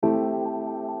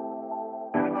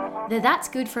The That's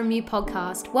Good From You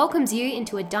podcast welcomes you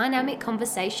into a dynamic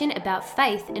conversation about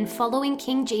faith and following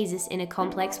King Jesus in a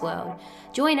complex world.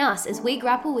 Join us as we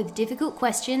grapple with difficult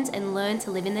questions and learn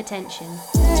to live in the tension.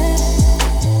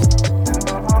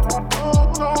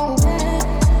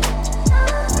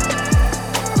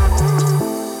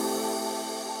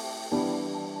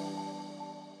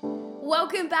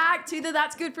 Welcome back to the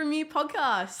That's Good From You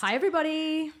podcast. Hi,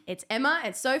 everybody. It's Emma,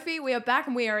 it's Sophie. We are back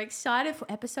and we are excited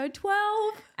for episode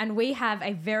 12. And we have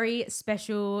a very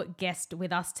special guest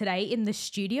with us today in the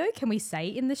studio. Can we say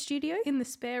in the studio? In the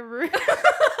spare room.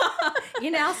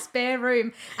 In our spare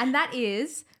room. And that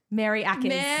is Mary Ackers.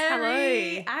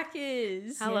 Mary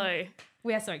Ackers. Hello. Yeah.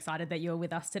 We are so excited that you're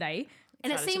with us today.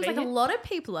 And it Excited to seems be like a here. lot of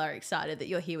people are excited that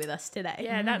you're here with us today.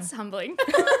 Yeah, that's humbling.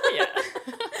 Yeah.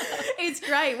 It's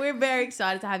great. We're very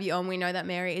excited to have you on. We know that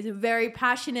Mary is a very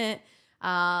passionate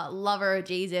lover of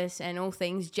Jesus and all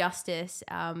things justice,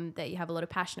 that you have a lot of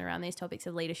passion around these topics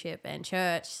of leadership and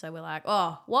church. So we're like,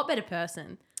 oh, what better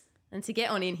person than to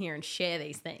get on in here and share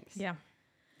these things. Yeah.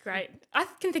 Great. I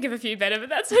can think of a few better, but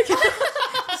that's okay.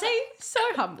 See, so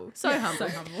humble, so humble. So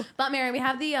humble. But Mary, we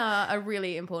have the a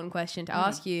really important question to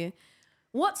ask you.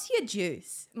 What's your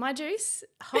juice? My juice,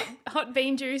 hot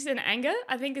bean juice and anger,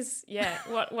 I think is,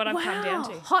 what I've come down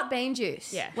to. Hot bean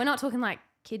juice. Yeah. We're not talking like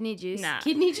kidney juice. Nah.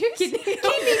 Kidney juice? Kidney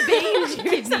bean juice.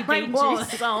 Kidney bean Whoa, juice.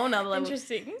 that's a whole nother level.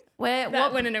 Interesting. What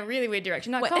That went in a really weird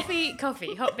direction. No, Wait.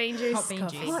 coffee, hot bean juice. Hot bean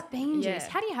coffee. juice. hot bean juice? Yeah.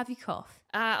 How do you have your cough?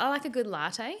 I like a good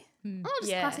latte. Oh, just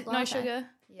Yeah, classic latte. no sugar.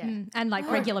 Yeah. And like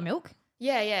regular milk.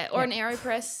 Yeah. Or an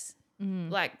AeroPress.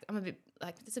 Like, I'm a bit,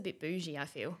 like, it's a bit bougie, I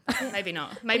feel. Maybe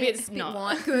not. Maybe it's Bit not.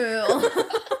 white girl.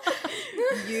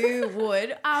 You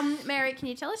would. Mary, can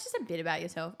you tell us just a bit about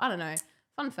yourself? I don't know.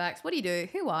 Fun facts. What do you do?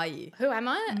 Who are you? Who am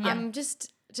I? Yeah. I'm just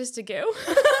a girl.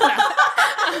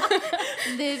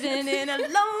 Living in a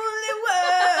lonely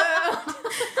world.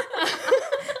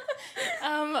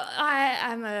 I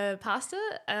am a pastor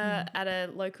at a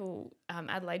local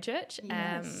Adelaide church,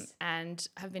 Yes. and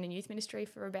have been in youth ministry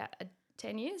for about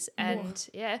 10 years, and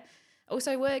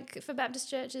also work for Baptist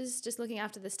churches, just looking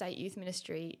after the state youth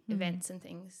ministry events and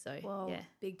things. So Whoa, yeah,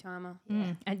 big timer.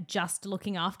 And just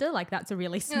looking after, like that's a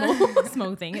really small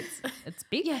thing. It's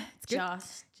big. Yeah, It's good.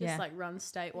 just Yeah. like run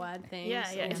statewide things. yeah.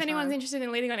 all If the anyone's time. interested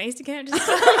in leading on Easter camp, just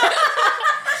we're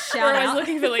Shout always out.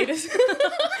 looking for leaders.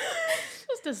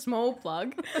 Just a small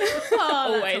plug.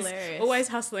 Oh, that's hilarious. always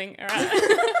hustling. All right.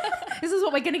 This is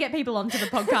what we're going to get people onto the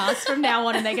podcast from now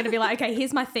on, and they're going to be like, okay,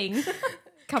 here's my thing.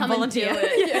 Come and volunteer. do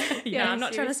it. No, I'm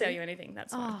not trying to sell you anything.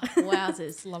 That's fine. Oh,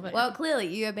 wowzers. Love it. Well, clearly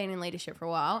you have been in leadership for a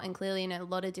while and clearly in a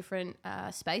lot of different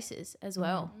spaces as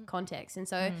well, contexts. And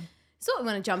so that's what we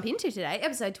want to jump into today.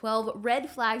 Episode 12, Red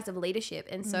Flags of Leadership.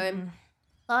 And so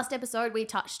last episode we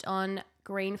touched on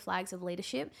green flags of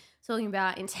leadership, talking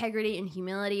about integrity and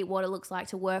humility, what it looks like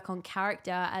to work on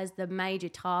character as the major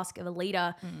task of a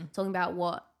leader, talking about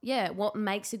what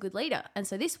makes a good leader. And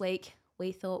so this week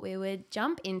we thought we would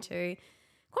jump into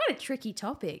quite a tricky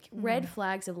topic, red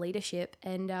flags of leadership.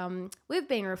 And we've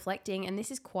been reflecting, and this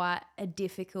is quite a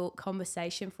difficult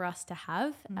conversation for us to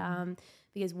have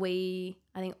because I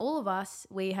think all of us,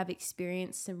 we have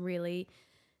experienced some really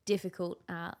difficult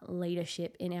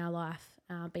leadership in our life,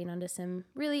 been under some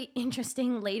really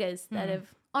interesting leaders that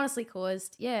have honestly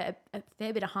caused, a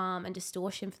fair bit of harm and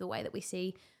distortion for the way that we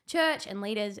see church and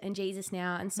leaders and Jesus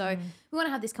now. And so we want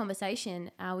to have this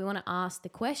conversation. We want to ask the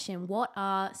question, what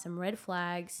are some red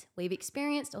flags we've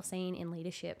experienced or seen in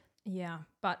leadership? Yeah,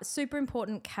 but super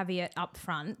important caveat up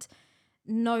front.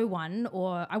 No one,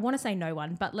 or I want to say no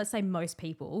one, but let's say most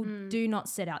people do not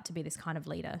set out to be this kind of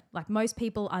leader. Like most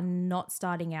people are not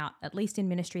starting out, at least in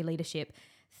ministry leadership,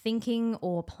 thinking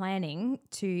or planning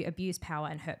to abuse power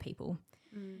and hurt people.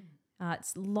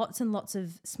 It's lots and lots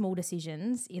of small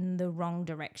decisions in the wrong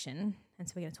direction. And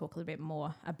so we're going to talk a little bit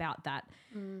more about that.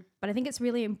 But I think it's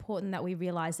really important that we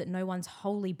realize that no one's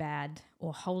wholly bad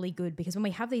or wholly good, because when we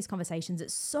have these conversations,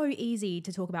 it's so easy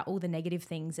to talk about all the negative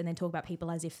things and then talk about people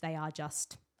as if they are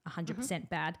just 100%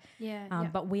 bad.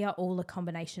 But we are all a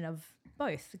combination of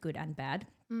both good and bad.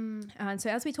 And so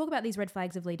as we talk about these red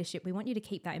flags of leadership, we want you to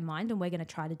keep that in mind, and we're going to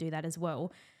try to do that as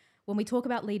well. When we talk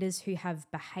about leaders who have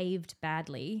behaved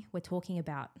badly, we're talking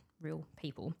about real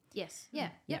people. Yes. Yeah.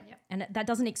 Yep. And that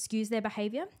doesn't excuse their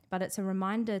behavior, but it's a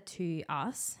reminder to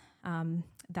us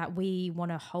that we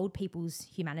want to hold people's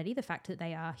humanity, the fact that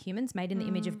they are humans made in the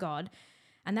image of God.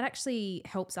 And that actually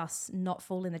helps us not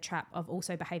fall in the trap of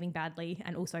also behaving badly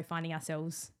and also finding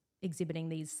ourselves exhibiting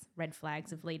these red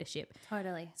flags of leadership.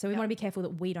 Totally. So we want to be careful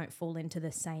that we don't fall into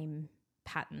the same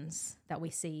patterns that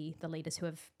we see the leaders who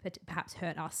have perhaps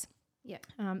hurt us. Yeah.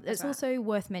 It's also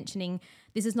worth mentioning,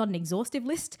 this is not an exhaustive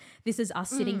list. This is us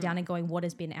sitting down and going, what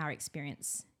has been our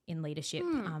experience in leadership?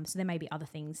 So there may be other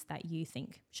things that you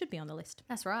think should be on the list.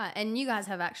 That's right. And you guys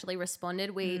have actually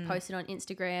responded. We posted on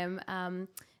Instagram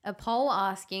a poll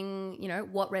asking,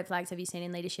 what red flags have you seen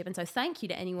in leadership? And so thank you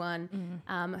to anyone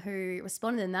who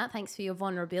responded in that. Thanks for your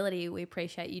vulnerability. We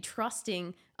appreciate you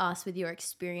trusting us with your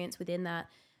experience within that.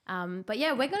 But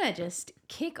yeah, we're going to just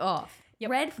kick off.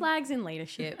 Red flags in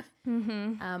leadership.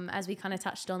 As we kind of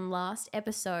touched on last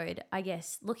episode, I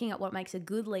guess looking at what makes a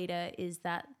good leader is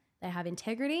that they have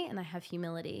integrity and they have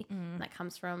humility. And that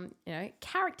comes from,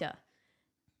 character.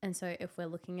 And so if we're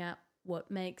looking at what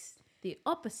makes the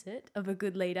opposite of a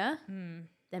good leader,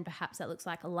 then perhaps that looks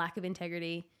like a lack of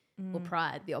integrity or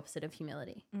pride, the opposite of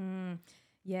humility.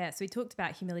 Yeah, so we talked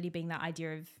about humility being that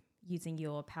idea of using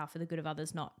your power for the good of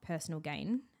others, not personal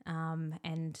gain.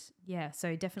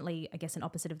 So definitely, I guess an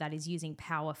opposite of that is using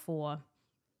power for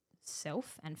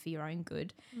self and for your own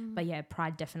good. But yeah,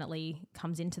 pride definitely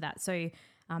comes into that. So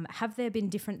have there been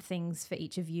different things for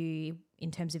each of you in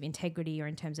terms of integrity or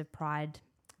in terms of pride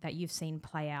that you've seen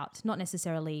play out? Not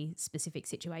necessarily specific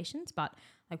situations, but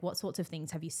like what sorts of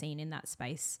things have you seen in that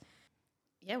space?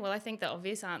 Yeah, well, I think the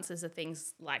obvious answers are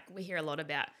things like we hear a lot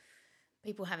about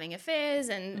people having affairs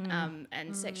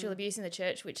and sexual abuse in the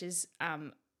church, which is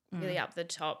really up the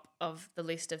top of the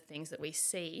list of things that we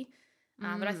see.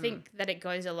 But I think that it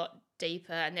goes a lot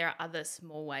deeper, and there are other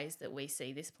small ways that we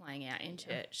see this playing out in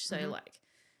church. So like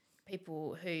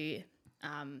people who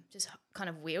just kind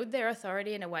of wield their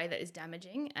authority in a way that is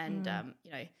damaging and,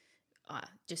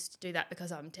 just do that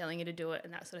because I'm telling you to do it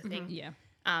and that sort of thing. Yeah.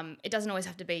 It doesn't always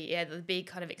have to be, the big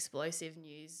kind of explosive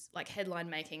news, like headline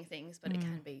making things, but it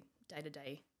can be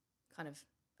day-to-day kind of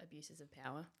abuses of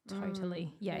power.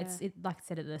 Totally. Yeah, it's like I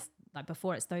said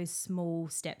before, it's those small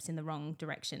steps in the wrong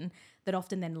direction that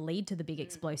often then lead to the big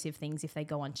explosive things if they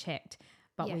go unchecked.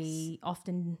 But we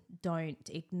often don't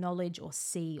acknowledge or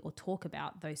see or talk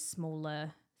about those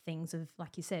smaller things of,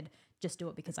 like you said, just do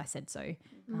it because I said so.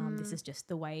 This is just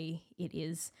the way it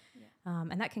is.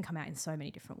 And that can come out in so many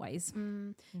different ways.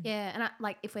 Yeah,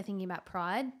 and if we're thinking about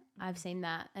pride, I've seen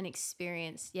that and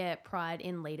experienced, pride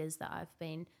in leaders that I've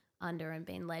been under and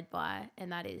been led by,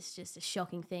 and that is just a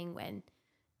shocking thing when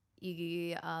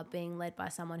you are being led by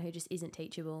someone who just isn't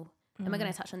teachable. And we're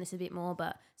going to touch on this a bit more,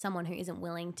 but someone who isn't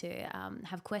willing to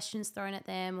have questions thrown at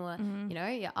them or,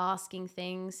 you're asking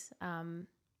things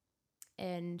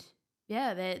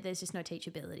there's just no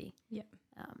teachability. Yeah.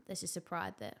 There's just a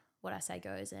pride that what I say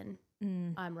goes and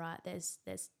I'm right. There's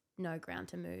no ground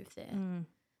to move there.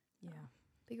 Yeah.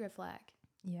 Big red flag.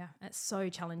 Yeah. It's so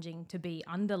challenging to be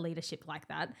under leadership like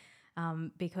that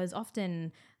because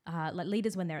often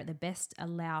leaders, when they're at their best,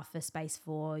 allow for space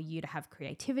for you to have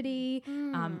creativity,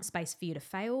 space for you to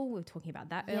fail. We were talking about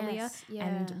that earlier. Yeah.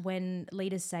 And when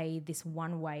leaders say this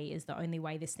one way is the only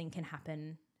way this thing can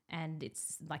happen and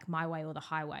it's like my way or the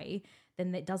highway,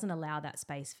 then it doesn't allow that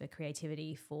space for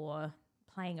creativity, for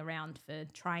playing around, for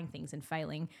trying things and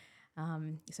failing.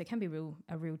 So it can be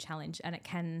a real challenge, and it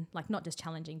can not just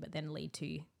challenging, but then lead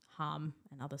to harm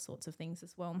and other sorts of things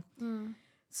as well.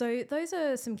 So those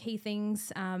are some key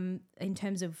things in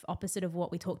terms of opposite of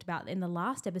what we talked about in the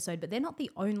last episode, but they're not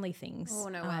the only things. Oh,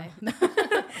 no way.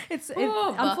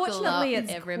 Unfortunately,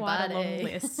 it's everybody. quite a long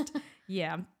list.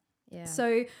 Yeah.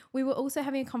 So we were also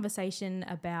having a conversation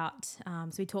about,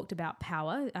 so we talked about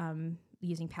power,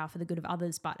 using power for the good of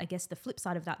others, but I guess the flip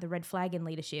side of that, the red flag in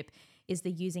leadership, is the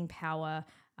using power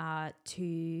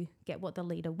to get what the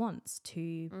leader wants,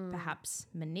 to perhaps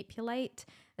manipulate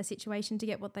a situation to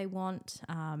get what they want.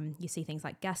 You see things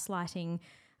like gaslighting.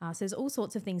 So there's all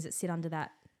sorts of things that sit under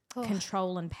that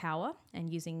control and power,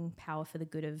 and using power for the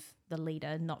good of the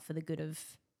leader, not for the good of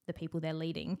the people they're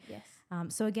leading. Yes.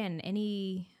 So again,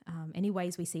 any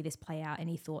ways we see this play out,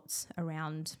 any thoughts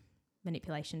around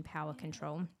manipulation, power,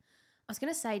 control? I was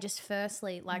going to say just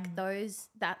firstly,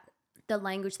 the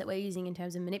language that we're using in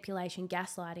terms of manipulation,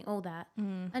 gaslighting, all that,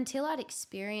 until I'd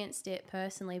experienced it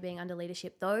personally being under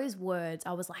leadership, those words,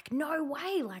 I was like, no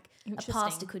way, a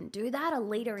pastor couldn't do that. A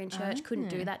leader in church couldn't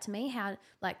do that to me. How,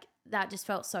 that just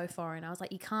felt so foreign. I was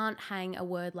like, you can't hang a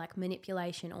word like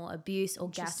manipulation or abuse or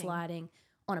gaslighting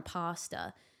on a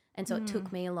pastor. And so it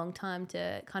took me a long time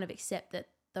to kind of accept that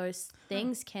those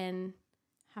things can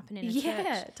happen in a church.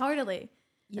 Yeah, totally.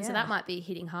 Yeah. And so that might be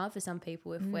hitting hard for some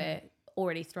people if we're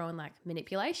already throwing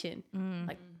manipulation.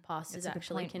 Pastors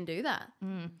actually can do that.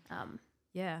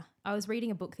 Yeah. I was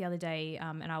reading a book the other day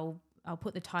and I'll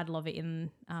put the title of it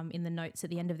in the notes at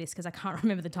the end of this because I can't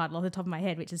remember the title off the top of my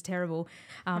head, which is terrible.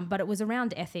 But it was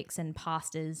around ethics and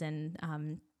pastors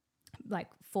and like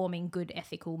forming good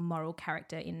ethical moral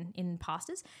character in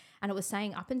pastors. And it was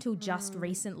saying up until just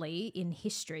recently in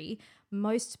history,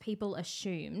 most people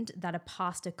assumed that a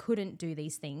pastor couldn't do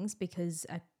these things because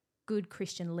a good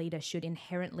Christian leader should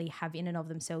inherently have in and of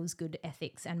themselves good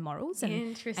ethics and morals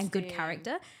and good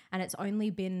character. And it's only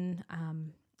been,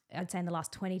 I'd say in the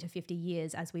last 20 to 50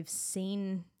 years, as we've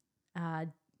seen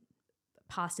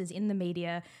pastors in the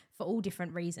media for all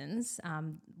different reasons,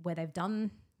 where they've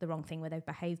done the wrong thing, where they've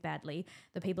behaved badly,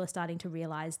 the people are starting to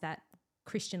realize that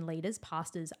Christian leaders,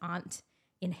 pastors, aren't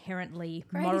inherently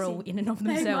moral in and of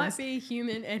themselves. They might be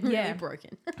human and really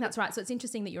broken. That's right. So it's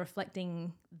interesting that you're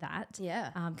reflecting that.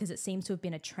 Yeah. Because it seems to have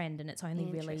been a trend and it's only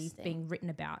really being written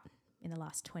about in the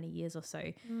last 20 years or so.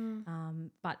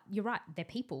 But you're right. They're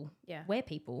people. Yeah. We're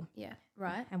people. Yeah.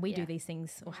 Right. And we do these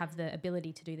things or have the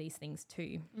ability to do these things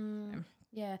too.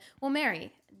 Yeah. Well,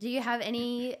 Mary, do you have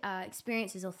any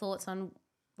experiences or thoughts on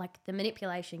like the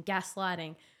manipulation,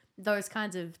 gaslighting, those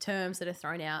kinds of terms that are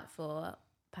thrown out for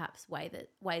perhaps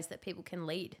ways that people can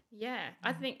lead? Yeah,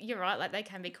 I think you're right. Like they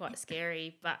can be quite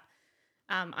scary, but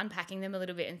unpacking them a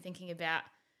little bit and thinking about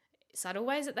subtle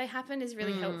ways that they happen is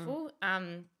really helpful.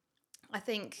 I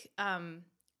think, one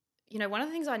of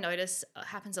the things I notice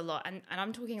happens a lot, and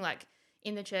I'm talking like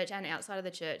in the church and outside of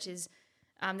the church, is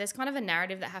there's kind of a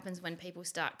narrative that happens when people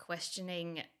start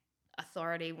questioning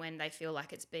authority when they feel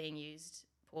like it's being used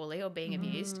poorly or being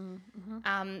abused,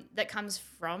 that comes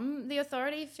from the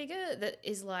authority figure, that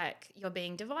is like you're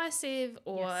being divisive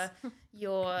or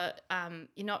you're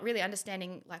not really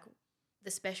understanding like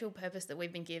the special purpose that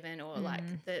we've been given or like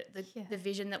the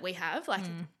vision that we have, like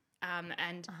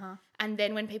and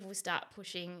then when people start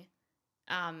pushing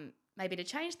maybe to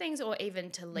change things or even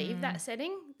to leave that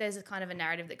setting, there's a kind of a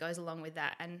narrative that goes along with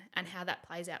that and how that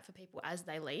plays out for people as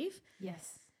they leave.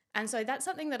 Yes. And so that's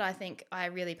something that I think I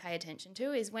really pay attention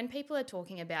to, is when people are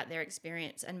talking about their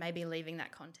experience and maybe leaving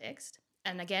that context.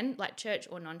 And again, like church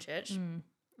or non-church,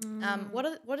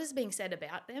 what is being said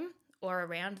about them or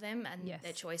around them and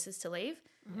their choices to leave?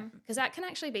 Because that can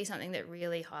actually be something that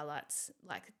really highlights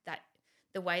like that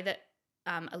the way that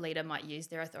a leader might use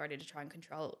their authority to try and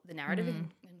control the narrative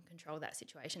and control that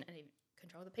situation and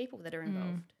control the people that are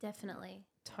involved. Definitely.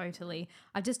 Totally.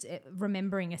 I'm just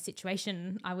remembering a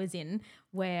situation I was in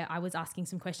where I was asking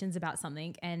some questions about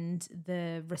something and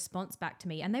the response back to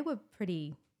me, and they were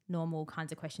pretty normal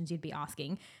kinds of questions you'd be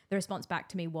asking. The response back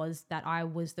to me was that I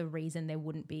was the reason there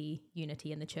wouldn't be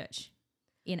unity in the church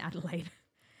in Adelaide.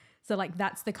 So like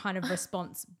that's the kind of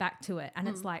response back to it. And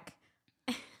it's like,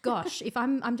 gosh, if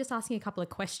I'm just asking a couple of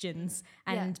questions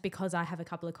and because I have a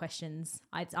couple of questions,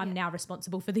 I'm now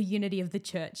responsible for the unity of the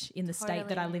church in the state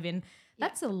that I live in.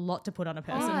 That's a lot to put on a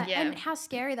person. And how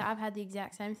scary that I've had the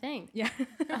exact same thing. Yeah.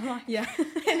 I'm like,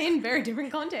 and in very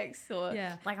different contexts. Or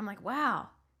like, I'm like, wow.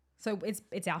 So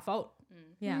it's our fault.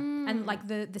 Yeah. And like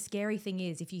the scary thing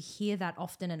is if you hear that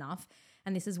often enough,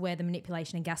 and this is where the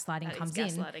manipulation and gaslighting comes in.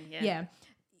 Gaslighting.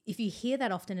 If you hear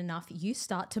that often enough, you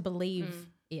start to believe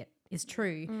it is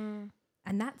true.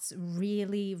 And that's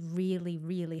really, really,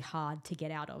 really hard to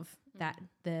get out of. That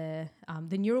the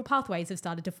neural pathways have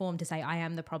started to form to say, I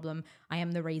am the problem, I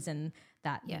am the reason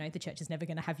that, you know, the church is never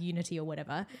going to have unity or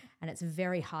whatever. And it's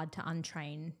very hard to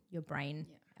untrain your brain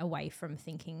away from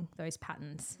thinking those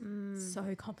patterns.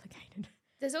 So complicated.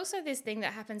 There's also this thing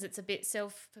that happens that's a bit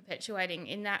self-perpetuating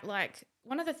in that, like,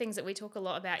 one of the things that we talk a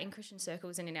lot about in Christian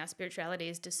circles and in our spirituality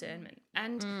is discernment.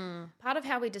 And part of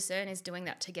how we discern is doing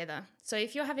that together. So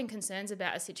if you're having concerns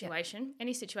about a situation,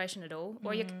 any situation at all,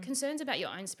 or you're concerns about your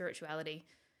own spirituality,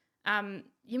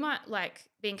 you might, like,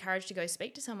 be encouraged to go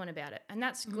speak to someone about it. And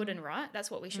that's good and right. That's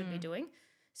what we should be doing,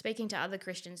 speaking to other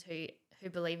Christians who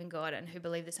believe in God and who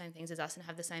believe the same things as us and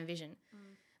have the same vision.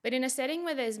 But in a setting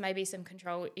where there's maybe some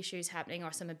control issues happening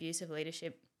or some abusive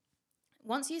leadership,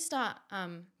 once you start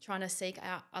trying to seek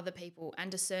out other people and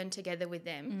discern together with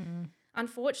them,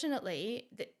 unfortunately,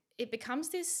 it becomes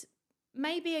this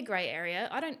maybe a grey area.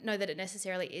 I don't know that it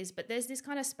necessarily is, but there's this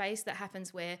kind of space that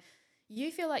happens where you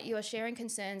feel like you are sharing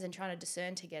concerns and trying to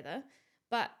discern together,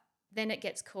 but then it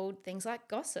gets called things like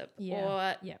gossip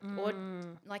or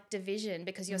like division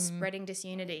because you're spreading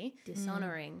disunity.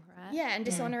 Dishonouring, right? Yeah, and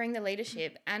dishonouring the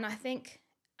leadership. And I think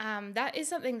that is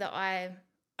something that I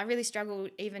really struggle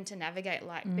even to navigate,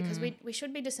 like, because we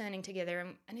should be discerning together.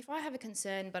 And if I have a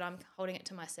concern but I'm holding it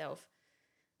to myself,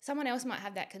 someone else might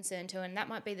have that concern too, and that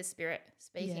might be the Spirit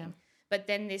speaking. Yeah. But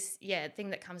then this,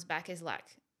 thing that comes back is like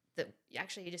that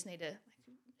actually you just need to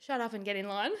shut up and get in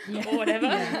line or whatever.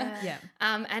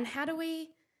 And how do we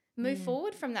move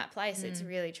forward from that place? It's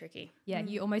really tricky. Yeah,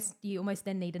 you almost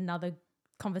then need another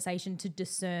conversation to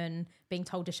discern being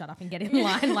told to shut up and get in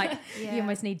line. Like you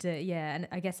almost need to, and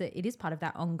I guess it is part of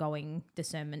that ongoing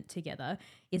discernment together.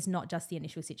 It's not just the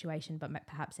initial situation, but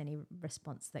perhaps any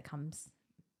response that comes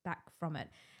back from it.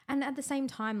 And at the same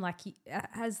time, like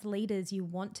as leaders, you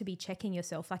want to be checking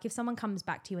yourself. Like if someone comes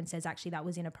back to you and says, actually, that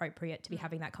was inappropriate to be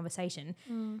having that conversation,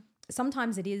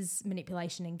 sometimes it is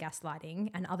manipulation and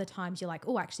gaslighting, and other times you're like,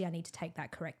 oh, actually, I need to take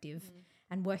that corrective.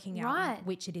 And working out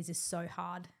which it is so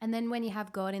hard. And then when you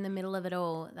have God in the middle of it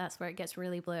all, that's where it gets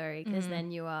really blurry, because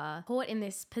then you are caught in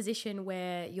this position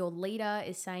where your leader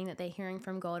is saying that they're hearing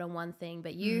from God on one thing,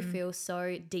 but you feel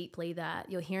so deeply that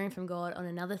you're hearing from God on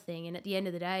another thing. And at the end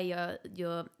of the day,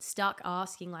 you're stuck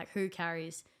asking like who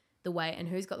carries the weight and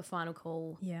who's got the final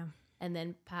call. Yeah. And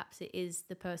then perhaps it is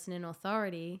the person in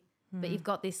authority, but you've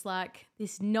got this like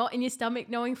this knot in your stomach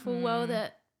knowing full well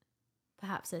that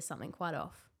perhaps there's something quite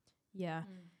off. Yeah.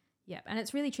 Yeah. And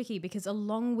it's really tricky because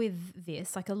along with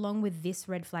this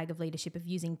red flag of leadership of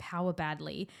using power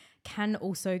badly can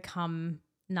also come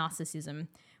narcissism,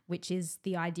 which is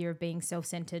the idea of being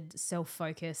self-centered,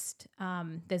 self-focused.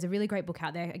 There's a really great book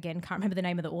out there. Again, can't remember the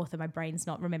name of the author. My brain's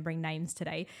not remembering names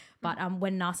today. But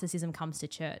When Narcissism Comes to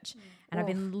Church. And I've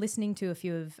been listening to a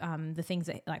few of the things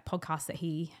that like podcasts that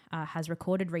he has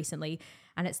recorded recently.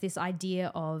 And it's this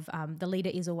idea of the leader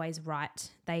is always right.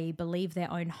 They believe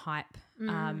their own hype.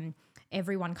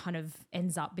 Everyone kind of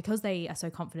ends up, because they are so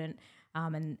confident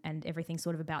and everything's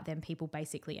sort of about them, people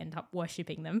basically end up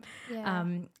worshipping them. Yeah.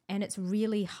 And it's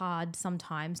really hard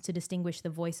sometimes to distinguish the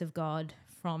voice of God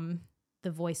from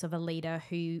the voice of a leader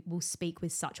who will speak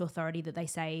with such authority that they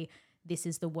say, this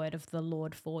is the word of the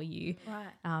Lord for you.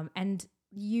 Right. And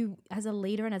you, as a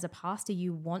leader and as a pastor,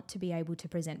 you want to be able to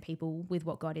present people with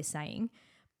what God is saying,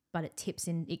 but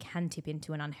it can tip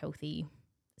into an unhealthy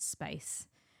space.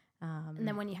 And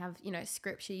then when you have,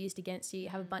 scripture used against you, you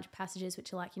have a bunch of passages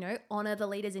which are like, honor the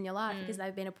leaders in your life because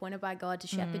they've been appointed by God to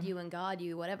shepherd you and guard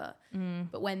you, whatever.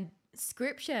 But when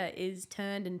scripture is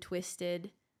turned and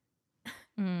twisted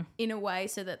in a way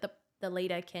so that the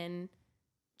leader can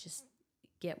just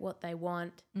get what they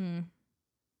want, like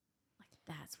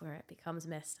that's where it becomes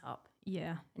messed up.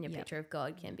 Yeah. And your picture of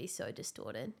God can be so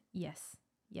distorted. Yes.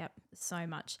 Yep. So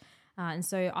much. And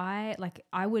so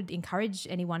I would encourage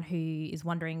anyone who is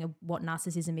wondering what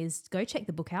narcissism is, go check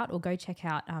the book out or go check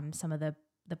out some of the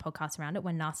podcasts around it,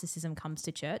 When Narcissism Comes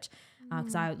to Church,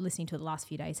 because I, listening to it the last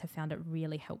few days, have found it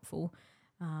really helpful.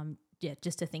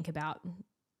 Just to think about,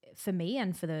 for me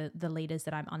and for the leaders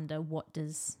that I'm under, what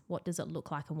does it look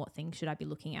like and what things should I be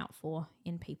looking out for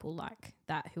in people like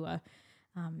that who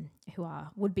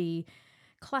would be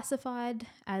classified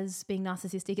as being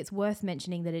narcissistic. It's worth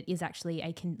mentioning that it is actually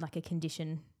a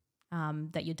condition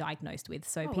that you're diagnosed with.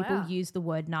 So people use the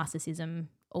word narcissism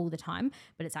all the time,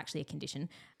 but it's actually a condition.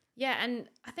 Yeah, and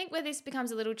I think where this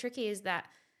becomes a little tricky is that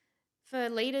for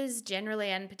leaders generally,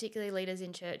 and particularly leaders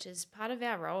in churches, part of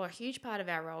our role, a huge part of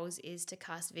our roles, is to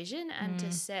cast vision and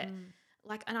to set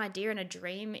like an idea and a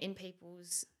dream in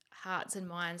people's hearts and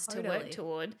minds to work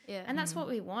toward. Yeah. And that's what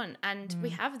we want. And we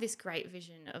have this great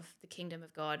vision of the kingdom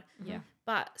of God. Yeah.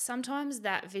 But sometimes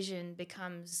that vision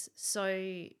becomes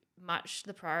so much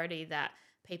the priority that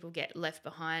people get left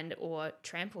behind or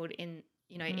trampled in,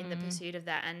 in the pursuit of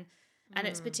that. And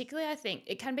it's particularly, I think,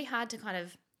 it can be hard to kind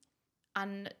of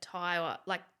untie or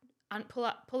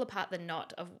pull apart the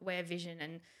knot of where vision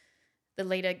and the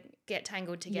leader get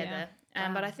tangled together.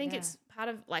 But I think it's part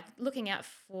of like looking out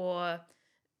for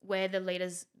where the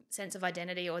leader's sense of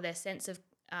identity or their sense of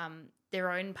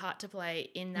their own part to play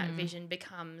in that vision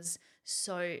becomes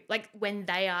so, like when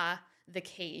they are the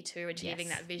key to achieving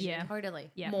that vision.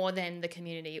 Totally. Yeah. More than the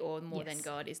community or more than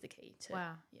God is the key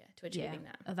to achieving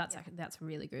that. Oh, that's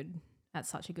really good. That's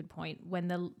such a good point. When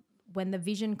the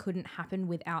vision couldn't happen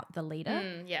without the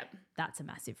leader, that's a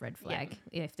massive red flag.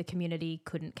 If the community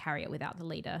couldn't carry it without the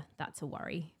leader, that's a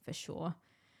worry for sure.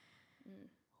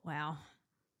 Wow.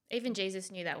 Even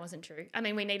Jesus knew that wasn't true. I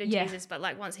mean, we needed Jesus, but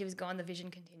like once he was gone, the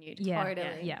vision continued. Yeah.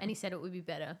 Totally. Yeah. And he said it would be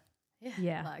better.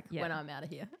 Yeah. When I'm out of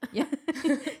here. Yeah.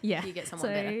 Yeah. You get someone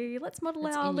better. So let's model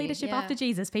That's our in you. leadership Yeah. after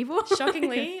Jesus, people.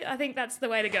 Shockingly, I think that's the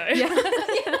way to go.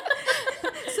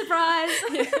 Surprise.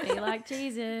 Be like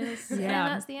Jesus. Yeah. And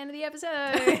that's the end of the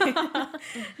episode.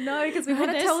 No, because we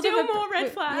want to tell them still more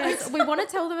red flags. Yes, we want to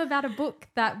tell them about a book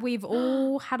that we've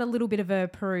all had a little bit of a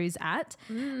peruse at.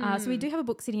 So we do have a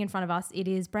book sitting in front of us. It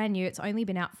is brand new. It's only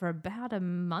been out for about a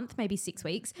month, maybe 6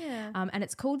 weeks. Yeah. And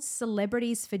it's called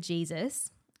Celebrities for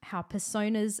Jesus: How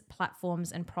Personas,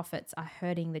 Platforms and Profits Are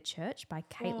Hurting the Church by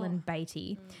Katelyn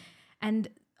Beaty. And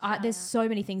There's so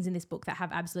many things in this book that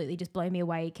have absolutely just blown me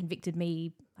away, convicted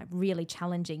me, like really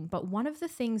challenging. But one of the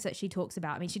things that she talks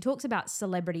about, I mean, she talks about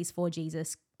celebrities for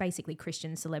Jesus, basically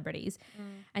Christian celebrities.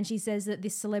 And she says that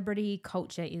this celebrity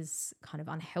culture is kind of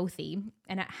unhealthy,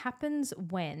 and it happens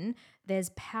when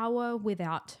there's power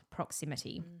without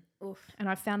proximity. And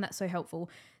I found that so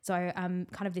helpful. So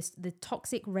kind of the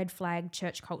toxic red flag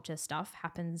church culture stuff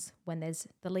happens when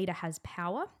the leader has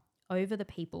power over the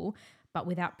people, but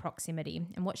without proximity.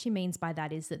 And what she means by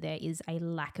that is that there is a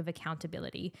lack of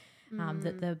accountability,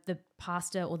 that the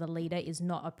pastor or the leader is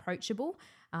not approachable,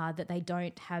 that they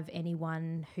don't have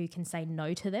anyone who can say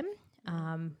no to them.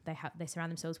 They surround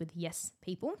themselves with yes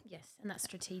people. Yes, and that's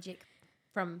strategic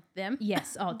from them.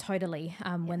 Yes, totally.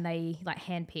 When they like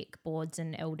handpick boards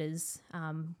and elders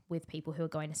with people who are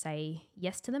going to say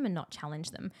yes to them and not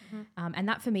challenge them. And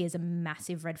that for me is a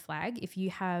massive red flag. If you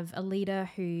have a leader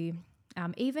who,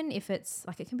 even if it's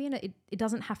like, it can be it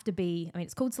doesn't have to be, I mean,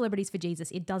 it's called Celebrities for Jesus.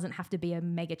 It doesn't have to be a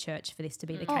mega church for this to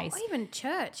be the case. Or even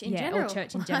church in general. Or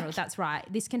church in general. That's right.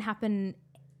 This can happen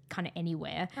kind of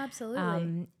anywhere.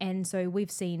 Absolutely. And so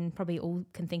we've seen, probably all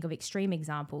can think of extreme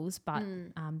examples, but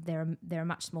there are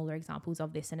much smaller examples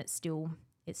of this, and it still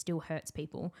hurts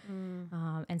people.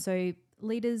 And so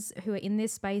leaders who are in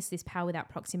this space, this power without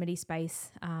proximity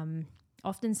space,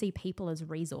 often see people as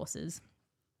resources.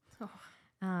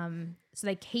 So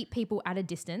they keep people at a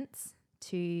distance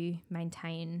to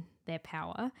maintain their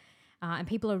power, and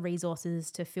people are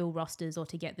resources to fill rosters or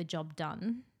to get the job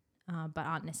done. But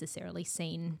aren't necessarily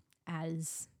seen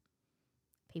as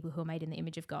people who are made in the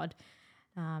image of God.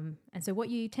 And so what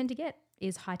you tend to get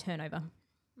is high turnover.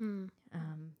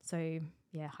 High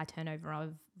turnover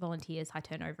of volunteers, high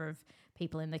turnover of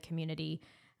people in the community.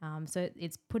 So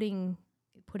it's putting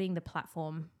the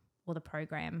platform or the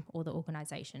program or the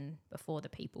organisation before the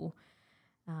people.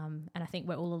 And I think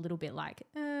we're all a little bit like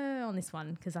on this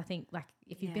one, because I think like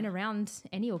if you've been around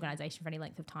any organisation for any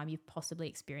length of time, you've possibly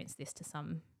experienced this to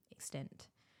some extent,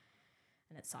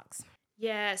 and it sucks.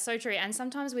 Yeah, so true. And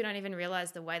sometimes we don't even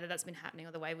realize the way that that's been happening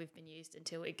or the way we've been used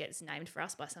until it gets named for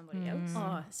us by somebody else.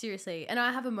 Oh, seriously. And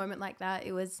I have a moment like that.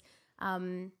 It was,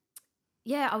 I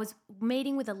was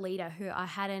meeting with a leader who I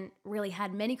hadn't really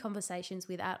had many conversations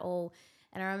with at all.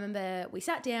 And I remember we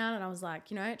sat down and I was like,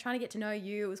 trying to get to know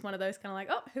you. It was one of those kind of like,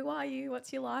 oh, who are you?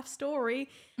 What's your life story?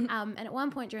 And at one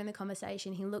point during the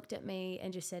conversation, he looked at me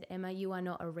and just said, Emma, you are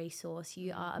not a resource.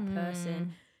 You are a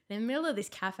person. In the middle of this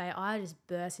cafe, I just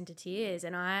burst into tears,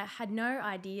 and I had no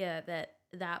idea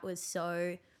that was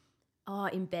so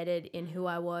embedded in who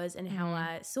I was and how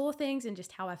I saw things and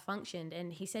just how I functioned.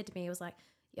 And he said to me, he was like,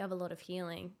 you have a lot of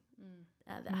healing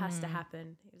that has to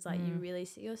happen. He was like, you really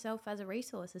see yourself as a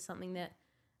resource, as something that,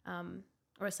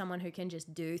 or as someone who can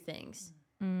just do things.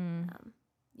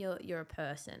 You're a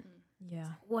person. Yeah.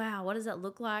 Wow, what does that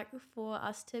look like for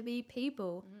us to be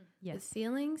people with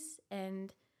feelings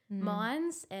and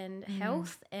minds and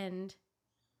health and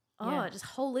just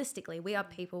holistically, we are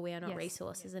people, we are not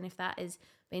resources. And if that has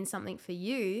been something for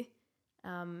you,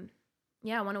 I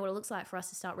wonder what it looks like for us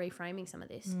to start reframing some of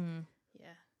this. Yeah,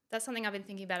 that's something I've been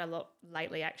thinking about a lot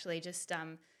lately, actually. Just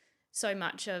so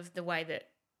much of the way that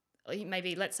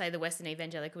maybe, let's say, the Western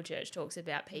Evangelical Church talks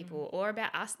about people or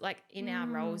about us, like in our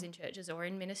roles in churches or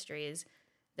in ministry, is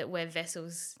that we're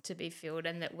vessels to be filled,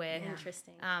 and that we're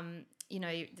interesting.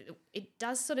 It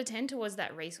does sort of tend towards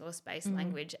that resource-based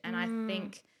language, and I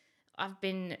think I've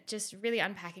been just really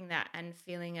unpacking that and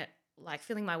feeling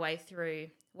my way through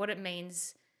what it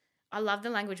means. I love the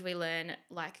language we learn,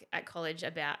 like at college,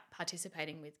 about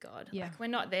participating with God. Yeah. Like, we're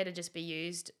not there to just be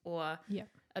used or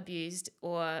abused,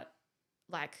 or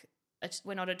like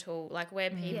we're not at all. Like, we're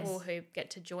people who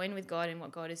get to join with God in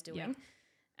what God is doing,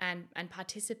 and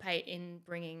participate in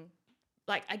bringing.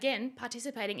 Like, again,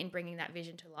 participating in bringing that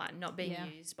vision to light, not being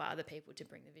used by other people to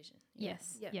bring the vision.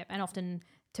 Yes. Yep. And often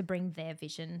to bring their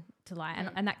vision to light.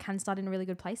 And that can start in a really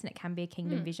good place, and it can be a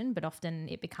kingdom vision, but often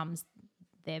it becomes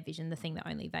their vision, the thing that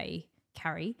only they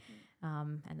carry,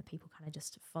 and the people kind of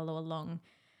just follow along.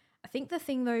 I think the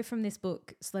thing, though, from this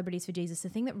book, Celebrities for Jesus, the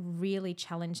thing that really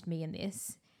challenged me in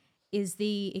this is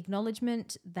the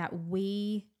acknowledgement that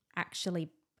we actually,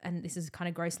 and this is kind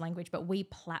of gross language, but we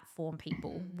platform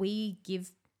people. We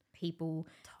give people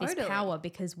this power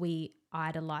because we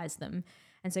idolize them.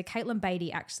 And so Katelyn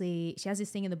Beaty actually, she has this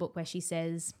thing in the book where she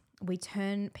says, we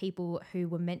turn people who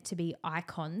were meant to be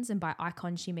icons, and by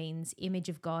icon she means image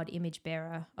of God, image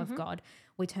bearer of God.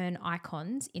 We turn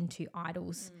icons into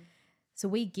idols. So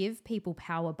we give people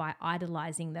power by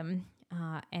idolizing them.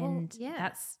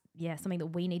 That's something that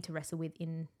we need to wrestle with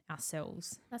in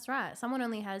ourselves. That's right. Someone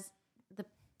only has the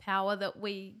power that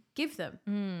we give them,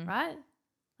 right?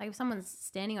 like if someone's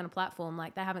standing on a platform,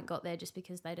 like they haven't got there just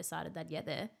because they decided they'd get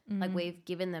there. Like we've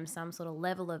given them some sort of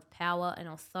level of power and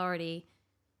authority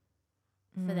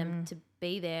for them to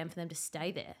be there and for them to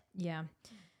stay there. Yeah.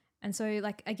 And so,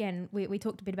 like, again, we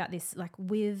talked a bit about this, like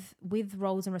with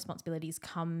roles and responsibilities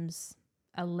comes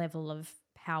a level of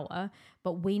power,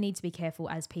 but we need to be careful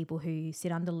as people who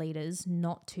sit under leaders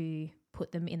not to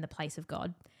put them in the place of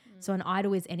God. So an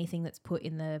idol is anything that's put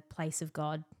in the place of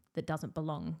God that doesn't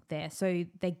belong there. So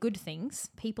they're good things.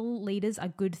 People, leaders are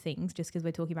good things. Just because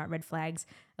we're talking about red flags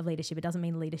of leadership, it doesn't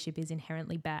mean leadership is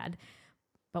inherently bad.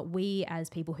 But we as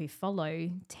people who follow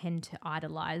tend to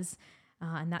idolize,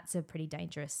 and that's a pretty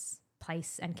dangerous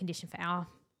place and condition for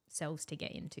ourselves to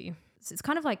get into. So it's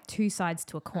kind of like two sides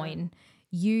to a coin.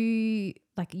 You,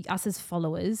 like us as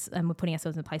followers, and we're putting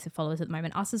ourselves in the place of followers at the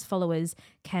moment, us as followers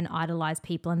can idolize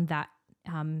people, and that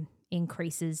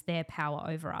increases their power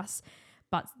over us.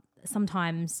 But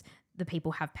sometimes the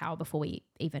people have power before we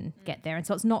even get there. And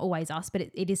so it's not always us, but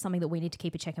it is something that we need to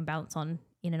keep a check and balance on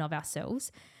in and of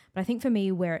ourselves. But I think for me,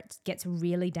 where it gets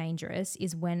really dangerous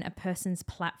is when a person's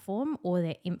platform or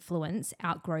their influence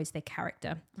outgrows their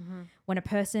character. When a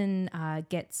person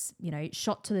gets,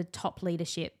 shot to the top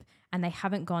leadership and they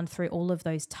haven't gone through all of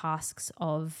those tasks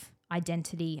of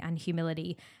identity and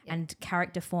humility and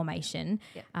character formation.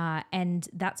 And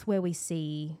that's where we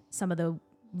see some of the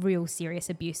real serious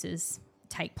abuses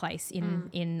take place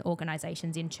in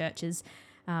organizations, in churches.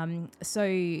 So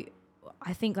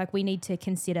I think like we need to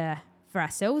consider for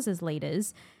ourselves as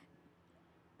leaders,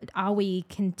 are we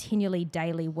continually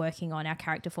daily working on our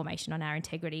character formation, on our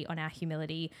integrity, on our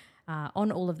humility, on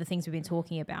all of the things we've been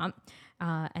talking about?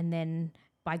 And then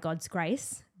by God's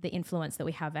grace, the influence that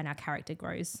we have and our character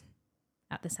grows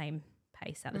at the same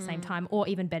pace, at the same time, or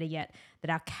even better yet, that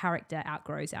our character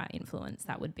outgrows our influence.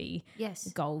 That would be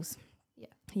goals.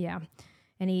 Yeah.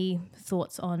 Any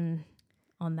thoughts on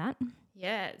that?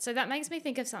 Yeah, so that makes me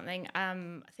think of something. I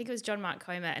think it was John Mark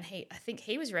Comer, and I think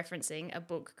he was referencing a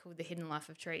book called The Hidden Life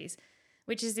of Trees,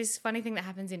 which is this funny thing that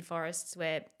happens in forests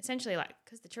where essentially like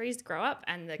because the trees grow up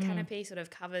and the canopy sort of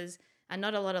covers and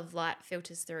not a lot of light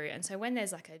filters through. And so when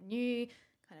there's like a new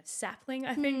kind of sapling,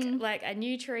 I think, like a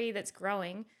new tree that's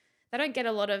growing, they don't get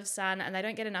a lot of sun and they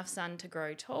don't get enough sun to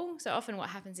grow tall. So often what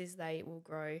happens is they will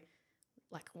grow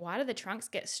like wider, the trunks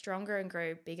get stronger and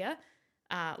grow bigger.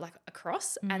 Like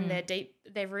across, and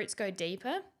their roots go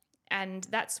deeper, and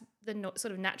that's the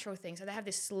sort of natural thing. So they have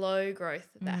this slow growth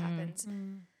that happens.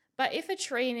 But if a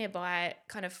tree nearby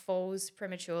kind of falls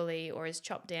prematurely or is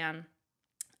chopped down,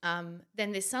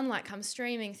 then this sunlight comes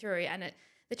streaming through, and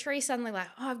the tree suddenly like,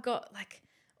 oh, I've got like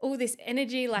all this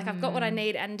energy, like I've got what I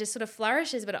need, and just sort of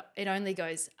flourishes, but it only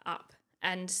goes up,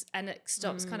 and it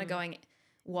stops kind of going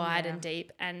wide and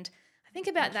deep. And I think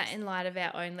about that in light of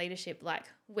our own leadership, like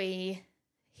we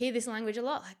hear this language a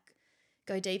lot, like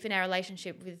go deep in our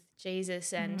relationship with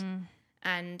Jesus and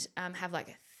have like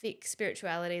a thick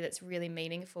spirituality that's really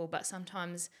meaningful. But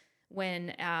sometimes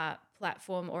when our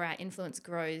platform or our influence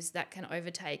grows, that can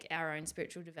overtake our own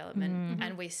spiritual development,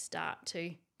 and we start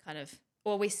to kind of,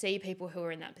 or we see people who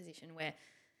are in that position where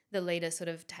the leader sort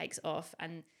of takes off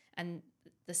and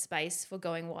the space for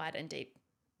going wide and deep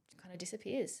kind of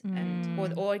disappears and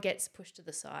or gets pushed to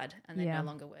the side, and they're no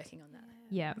longer working on that.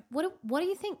 Yeah. What do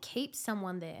you think keeps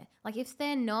someone there? Like if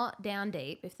they're not down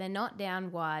deep, if they're not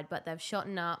down wide, but they've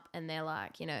shotten up and they're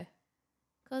like,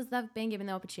 because they've been given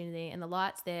the opportunity and the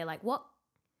light's there, like what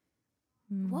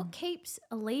keeps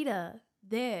a leader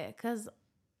there? Because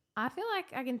I feel like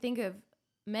I can think of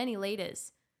many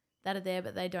leaders that are there,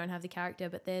 but they don't have the character,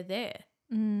 but they're there.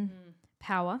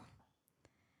 Power.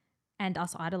 And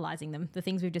us idolizing them, the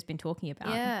things we've just been talking about.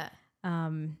 Yeah.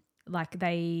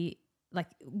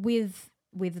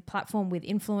 With a platform, with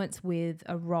influence, with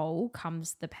a role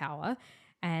comes the power,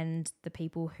 and the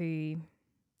people who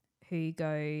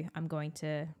go, I'm going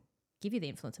to give you the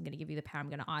influence, I'm going to give you the power, I'm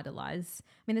going to idolize.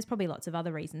 I mean, there's probably lots of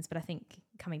other reasons, but I think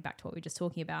coming back to what we were just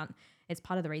talking about, it's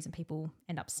part of the reason people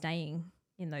end up staying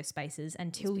in those spaces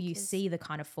until you see the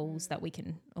kind of falls that we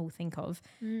can all think of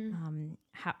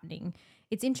happening.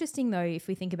 It's interesting though, if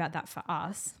we think about that for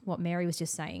us, what Mary was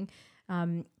just saying,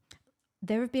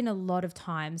 there have been a lot of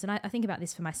times, and I think about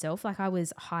this for myself, like I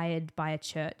was hired by a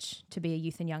church to be a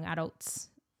youth and young adults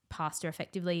pastor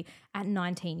effectively at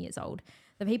 19 years old.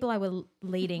 The people I were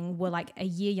leading were like a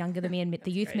year younger than me in the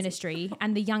youth ministry,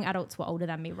 and the young adults were older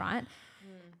than me, right?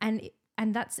 And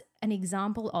And that's an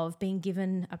example of being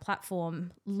given a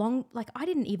platform like I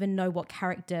didn't even know what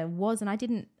character was, and I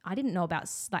didn't know about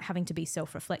like having to be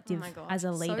self-reflective as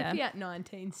a leader. Sophie at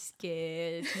 19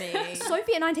 scares me.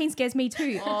 Sophie at 19 scares me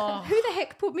too. Oh. Who the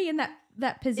heck put me in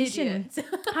that position?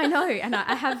 I know. And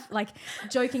I have, like,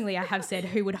 jokingly, I have said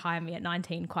who would hire me at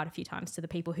 19 quite a few times to the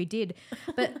people who did.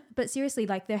 But seriously,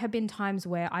 like, there have been times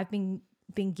where I've been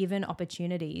given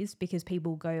opportunities because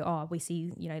people go, oh, we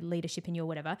see, you know, leadership in you or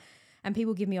whatever. And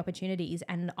people give me opportunities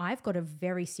and I've got to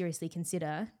very seriously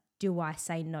consider, do I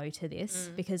say no to this?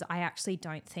 Because I actually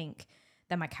don't think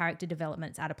that my character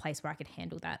development's at a place where I could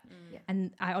handle that. Yeah.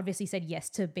 And I obviously said yes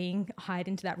to being hired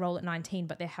into that role at 19,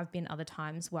 but there have been other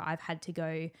times where I've had to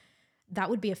go,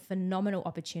 that would be a phenomenal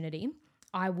opportunity.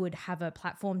 I would have a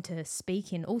platform to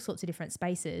speak in all sorts of different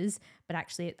spaces, but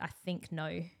actually I think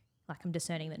no, like I'm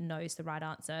discerning that no is the right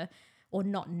answer, or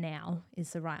not now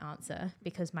is the right answer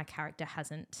because my character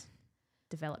hasn't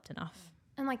developed enough.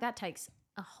 And like that takes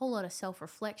a whole lot of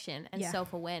self-reflection and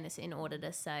self-awareness in order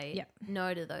to say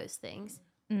no to those things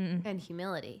and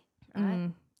humility,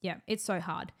 right? Yeah, it's so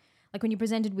hard. Like when you're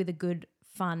presented with a good,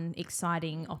 fun,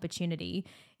 exciting opportunity,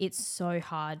 it's so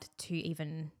hard to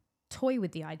even toy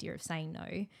with the idea of saying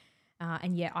no.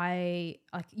 And yet I,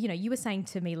 like, you know, you were saying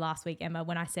to me last week, Emma,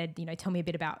 when I said, you know, tell me a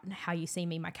bit about how you see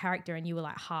me, my character, and you were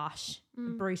like harsh,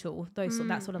 brutal,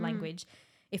 that sort of language.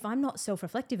 If I'm not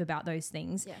self-reflective about those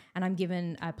things and I'm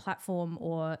given a platform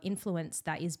or influence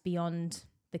that is beyond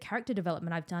the character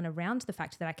development I've done around the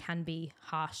fact that I can be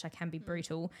harsh, I can be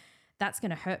brutal, that's going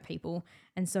to hurt people.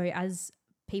 And so as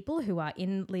people who are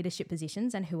in leadership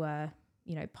positions and who are,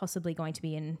 you know, possibly going to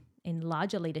be in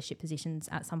larger leadership positions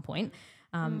at some point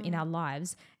in our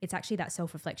lives, it's actually that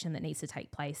self-reflection that needs to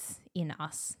take place in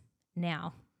us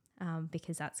now.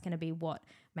 Because that's going to be what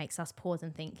makes us pause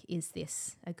and think, is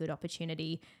this a good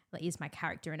opportunity? Like, is my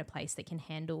character in a place that can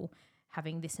handle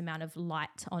having this amount of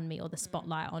light on me or the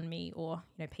spotlight on me or,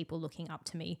 you know, people looking up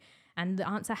to me? And the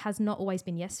answer has not always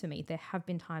been yes for me. There have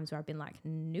been times where I've been like,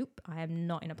 nope, I am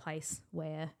not in a place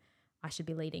where I should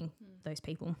be leading those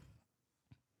people.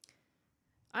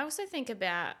 I also think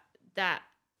about that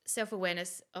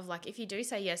self-awareness of like, if you do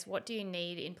say yes, what do you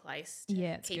need in place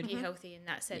to keep you healthy in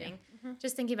that setting?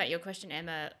 Just thinking about your question,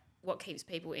 Emma, what keeps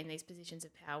people in these positions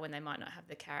of power when they might not have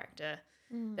the character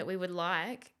that we would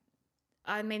like?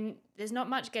 I mean, there's not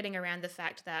much getting around the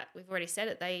fact that we've already said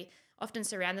it. They often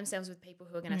surround themselves with people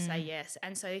who are going to say yes.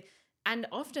 And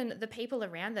often the people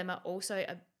around them are also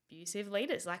abusive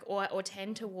leaders, like, or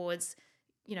tend towards,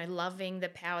 you know, loving the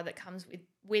power that comes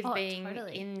with being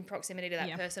in proximity to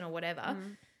that person or whatever.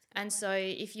 And so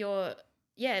if you're,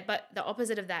 but the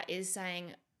opposite of that is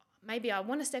saying, maybe I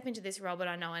want to step into this role, but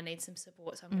I know I need some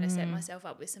support, so I'm going to set myself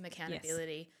up with some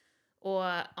accountability. Or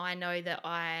I know that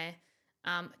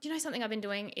do you know something I've been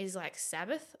doing is like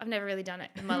Sabbath? I've never really done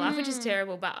it in my life, which is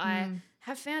terrible, but I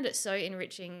have found it so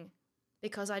enriching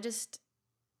because I just,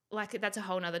 like, that's a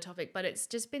whole nother topic, but it's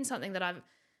just been something that I've,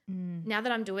 now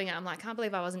that I'm doing it, I'm like, I can't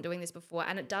believe I wasn't doing this before.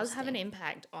 And it does have an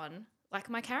impact on, like,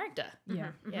 my character.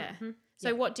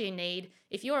 So what do you need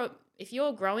if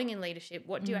you're growing in leadership?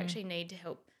 What do you actually need to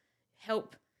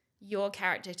help your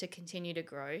character to continue to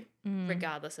grow,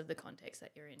 regardless of the context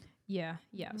that you're in?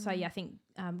 So I think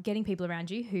getting people around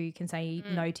you who can say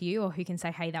no to you, or who can say,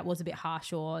 hey, that was a bit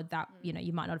harsh, or that you know,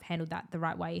 you might not have handled that the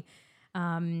right way.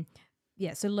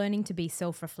 So learning to be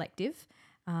self-reflective.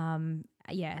 And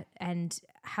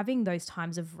having those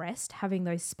times of rest, having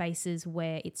those spaces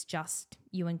where it's just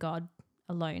you and God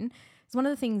alone. It's one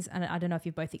of the things, and I don't know if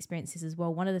you've both experienced this as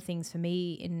well, one of the things for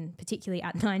me, in particularly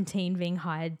at 19, being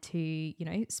hired to, you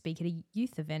know, speak at a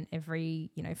youth event every,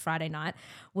 you know, Friday night,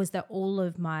 was that all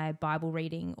of my Bible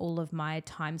reading, all of my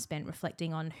time spent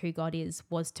reflecting on who God is,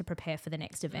 was to prepare for the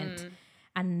next event.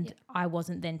 And I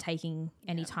wasn't then taking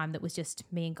any time that was just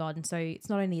me and God. And so it's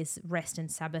not only is rest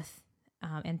and Sabbath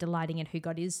and delighting in who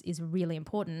God is really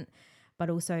important, but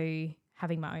also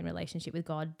having my own relationship with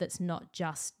God that's not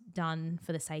just done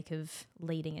for the sake of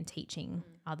leading and teaching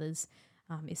others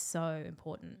is so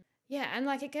important. Yeah, and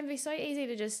like it can be so easy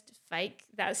to just fake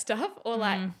that stuff or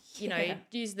like, you know,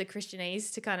 use the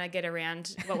Christianese to kind of get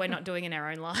around what we're not doing in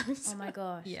our own lives. Oh my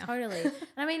gosh, totally.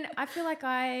 I mean, I feel like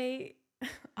I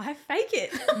fake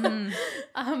it.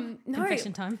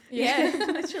 Confession time. Yeah,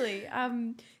 literally.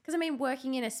 Because I mean,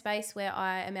 working in a space where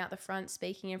I am out the front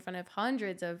speaking in front of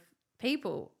hundreds of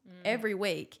people every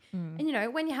week, and you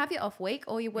know, when you have your off week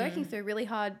or you're working through really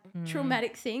hard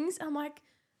traumatic things, I'm like,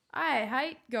 I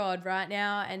hate God right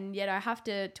now, and yet I have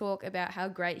to talk about how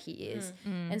great he is.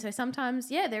 And so sometimes,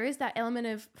 there is that element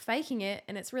of faking it,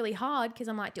 and it's really hard because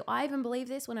I'm like, do I even believe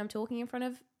this when I'm talking in front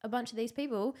of a bunch of these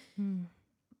people?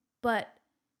 But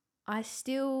I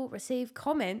still receive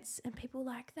comments and people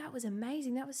like, that was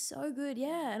amazing. That was so good.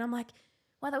 Yeah. And I'm like,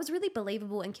 wow, that was really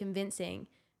believable and convincing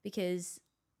because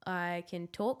I can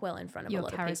talk well in front of a lot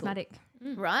of people. You're charismatic.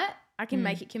 Right? I can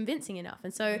make it convincing enough.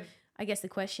 And so I guess the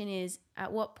question is,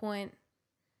 at what point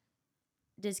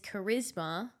does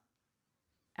charisma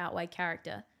outweigh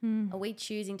character? Are we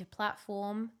choosing to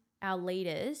platform our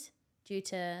leaders due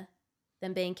to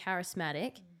them being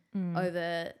charismatic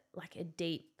over like a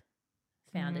deep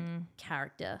founded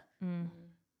character?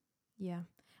 Yeah.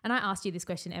 And I asked you this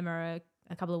question, Emma,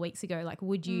 a couple of weeks ago. Like,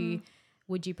 would you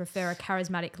prefer a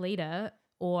charismatic leader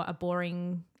or a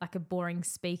boring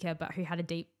speaker, but who had a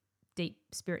deep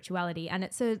spirituality? And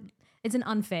it's an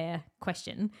unfair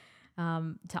question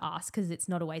to ask because it's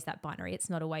not always that binary. It's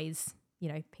not always,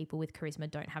 people with charisma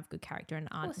don't have good character and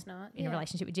aren't in a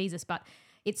relationship with Jesus. But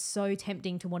it's so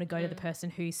tempting to want to go to the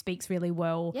person who speaks really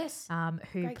well,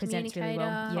 who Great presents really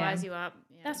well, fires you up.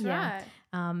 Yeah. That's right.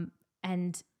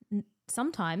 And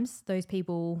sometimes those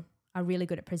people are really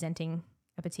good at presenting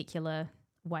a particular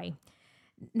way.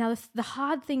 Now, the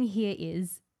hard thing here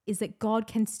is that God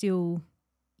can still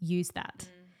use that.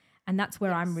 And that's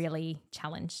where I'm really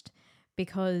challenged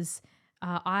because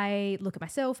I look at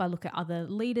myself, I look at other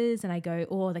leaders and I go,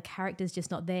 oh, the character's just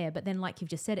not there. But then like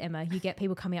you've just said, Emma, you get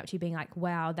people coming up to you being like,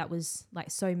 wow, that was like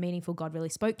so meaningful. God really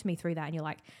spoke to me through that. And you're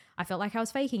like, I felt like I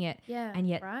was faking it. Yeah. And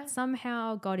yet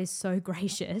somehow God is so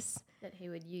gracious that he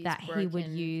would use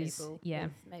people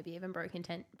with maybe even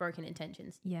broken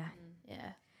intentions. Yeah.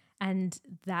 Yeah. And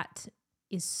that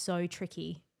is so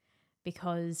tricky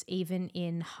because even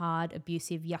in hard,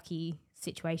 abusive, yucky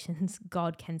situations,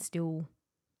 God can still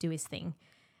do his thing.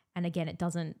 And again, it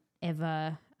doesn't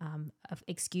ever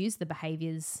excuse the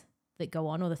behaviors that go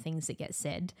on or the things that get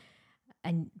said.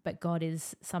 But God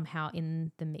is somehow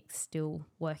in the mix still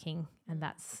working, and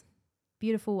that's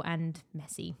beautiful and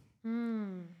messy.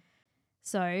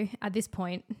 So at this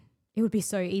point, it would be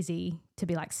so easy to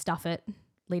be like, stuff it.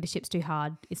 Leadership's too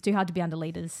hard. It's too hard to be under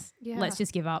leaders. Yeah. Let's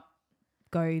just give up,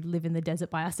 go live in the desert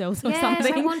by ourselves or something.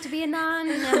 Yes, I want to be a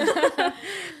nun.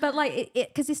 But like,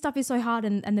 because this stuff is so hard,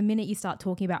 and the minute you start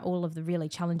talking about all of the really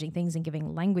challenging things and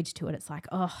giving language to it, it's like,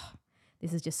 oh,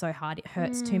 this is just so hard. It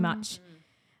hurts too much.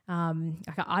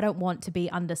 Like I don't want to be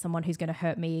under someone who's going to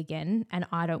hurt me again, and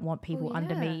I don't want people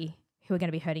under me who are going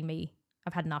to be hurting me.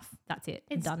 I've had enough. That's it.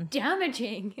 It's done.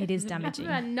 Damaging. It is damaging.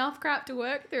 I've had enough crap to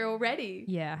work through already.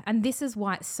 Yeah. And this is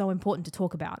why it's so important to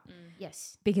talk about.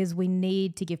 Yes. Because we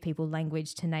need to give people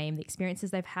language to name the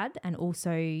experiences they've had, and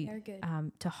also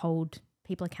to hold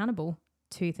people accountable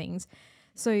to things.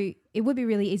 So it would be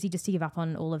really easy just to give up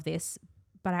on all of this.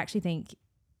 But I actually think,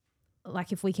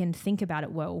 like, if we can think about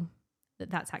it well,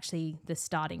 that's actually the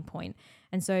starting point.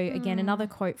 And so again, another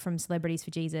quote from Celebrities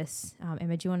for Jesus.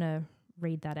 Emma, do you want to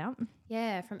read that out?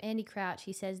 Yeah, from Andy Crouch.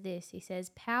 He says this. He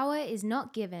says, power is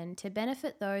not given to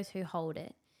benefit those who hold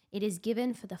it. It is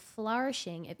given for the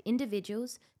flourishing of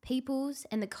individuals, peoples,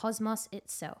 and the cosmos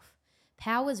itself.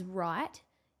 Power's right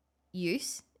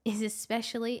use is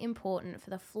especially important for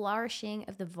the flourishing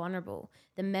of the vulnerable,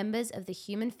 the members of the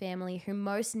human family who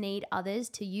most need others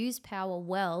to use power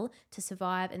well to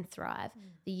survive and thrive,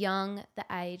 the young, the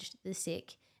aged, the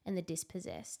sick, and the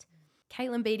dispossessed.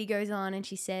 Katelyn Beaty goes on and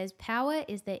she says, power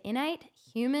is the innate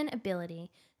human ability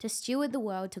to steward the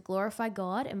world to glorify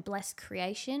God and bless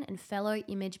creation and fellow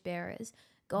image bearers.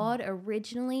 God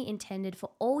originally intended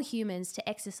for all humans to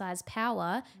exercise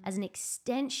power as an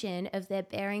extension of their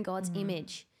bearing God's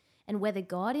image. And whether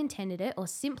God intended it or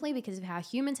simply because of how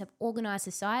humans have organized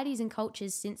societies and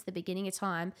cultures since the beginning of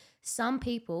time, some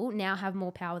people now have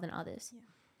more power than others. Yeah.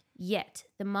 Yet,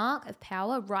 the mark of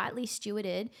power rightly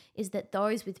stewarded is that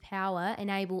those with power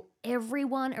enable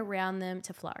everyone around them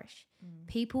to flourish.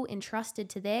 People entrusted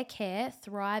to their care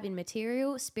thrive in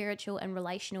material, spiritual, and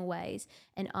relational ways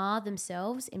and are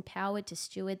themselves empowered to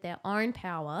steward their own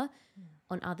power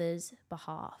on others'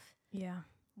 behalf. Yeah.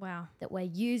 Wow. That we're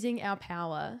using our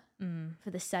power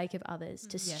for the sake of others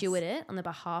to steward it on the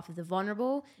behalf of the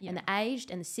vulnerable and the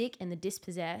aged and the sick and the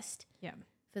dispossessed. Yeah.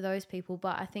 For those people.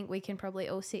 But I think we can probably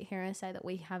all sit here and say that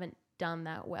we haven't done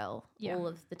that well all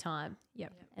of the time.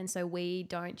 Yep. And so we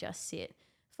don't just sit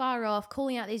far off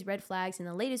calling out these red flags and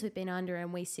the leaders we've been under,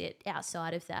 and we sit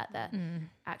outside of that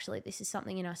actually this is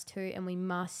something in us too, and we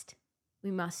must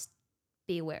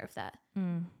be aware of that.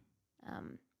 And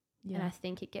I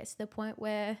think it gets to the point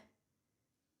where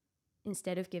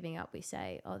instead of giving up, we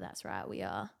say, oh, that's right, we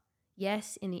are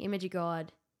yes, in the image of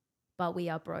God, but we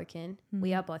are broken.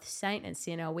 We are both saint and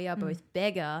sinner. We are both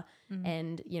beggar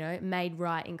and, you know, made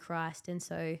right in Christ. And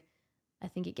so I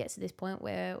think it gets to this point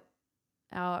where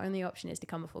our only option is to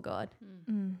come before God,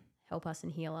 help us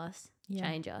and heal us,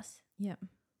 change us. Yeah.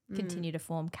 Continue to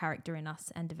form character in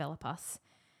us and develop us.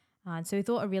 And so we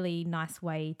thought a really nice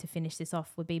way to finish this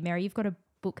off would be, Mary, you've got a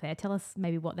book there. Tell us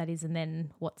maybe what that is and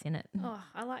then what's in it. Oh,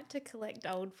 I like to collect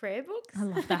old prayer books. I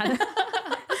love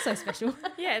that. So special.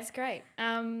 Yeah, it's great.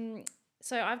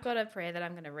 So I've got a prayer that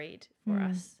I'm going to read for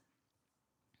us.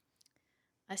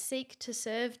 I seek to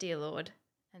serve, dear Lord,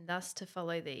 and thus to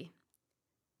follow thee,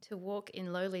 to walk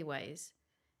in lowly ways,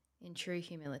 in true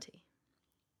humility.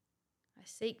 I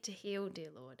seek to heal, dear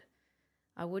Lord.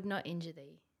 I would not injure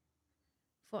thee.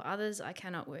 For others I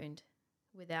cannot wound,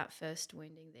 without first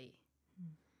wounding thee.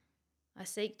 I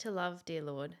seek to love, dear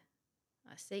Lord.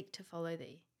 I seek to follow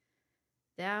thee.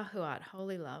 Thou who art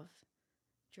holy love,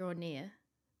 draw near,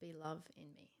 be love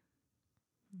in me.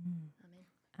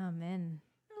 Amen.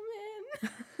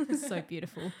 Amen. So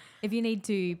beautiful. If you need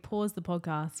to pause the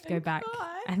podcast, go back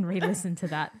and re-listen to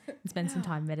that and spend some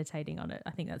time meditating on it.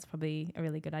 I think that's probably a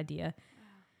really good idea.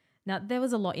 Now, there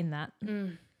was a lot in that.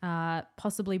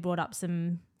 Possibly brought up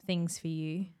some things for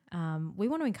you. We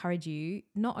want to encourage you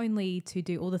not only to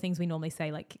do all the things we normally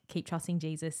say, like keep trusting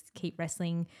Jesus, keep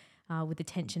wrestling with the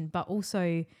tension, but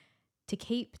also to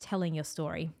keep telling your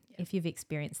story if you've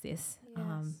experienced this.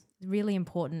 Really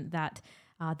important that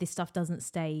this stuff doesn't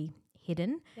stay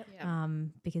hidden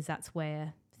because that's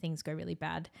where things go really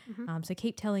bad. So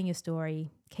keep telling your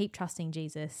story, keep trusting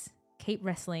Jesus, keep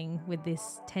wrestling with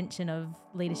this tension of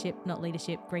leadership, not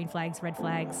leadership, green flags, red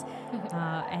flags,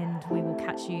 and we will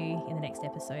catch you in the next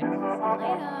episode. See you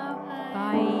later.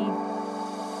 Bye.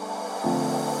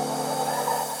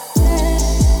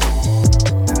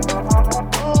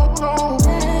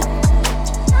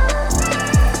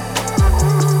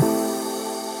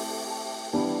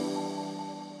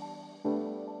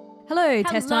 Hello,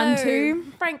 test 1, 2.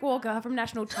 Frank Walker from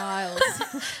National Tiles.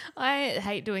 I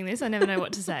hate doing this. I never know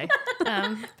what to say.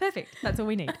 Perfect. That's all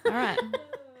we need. All right.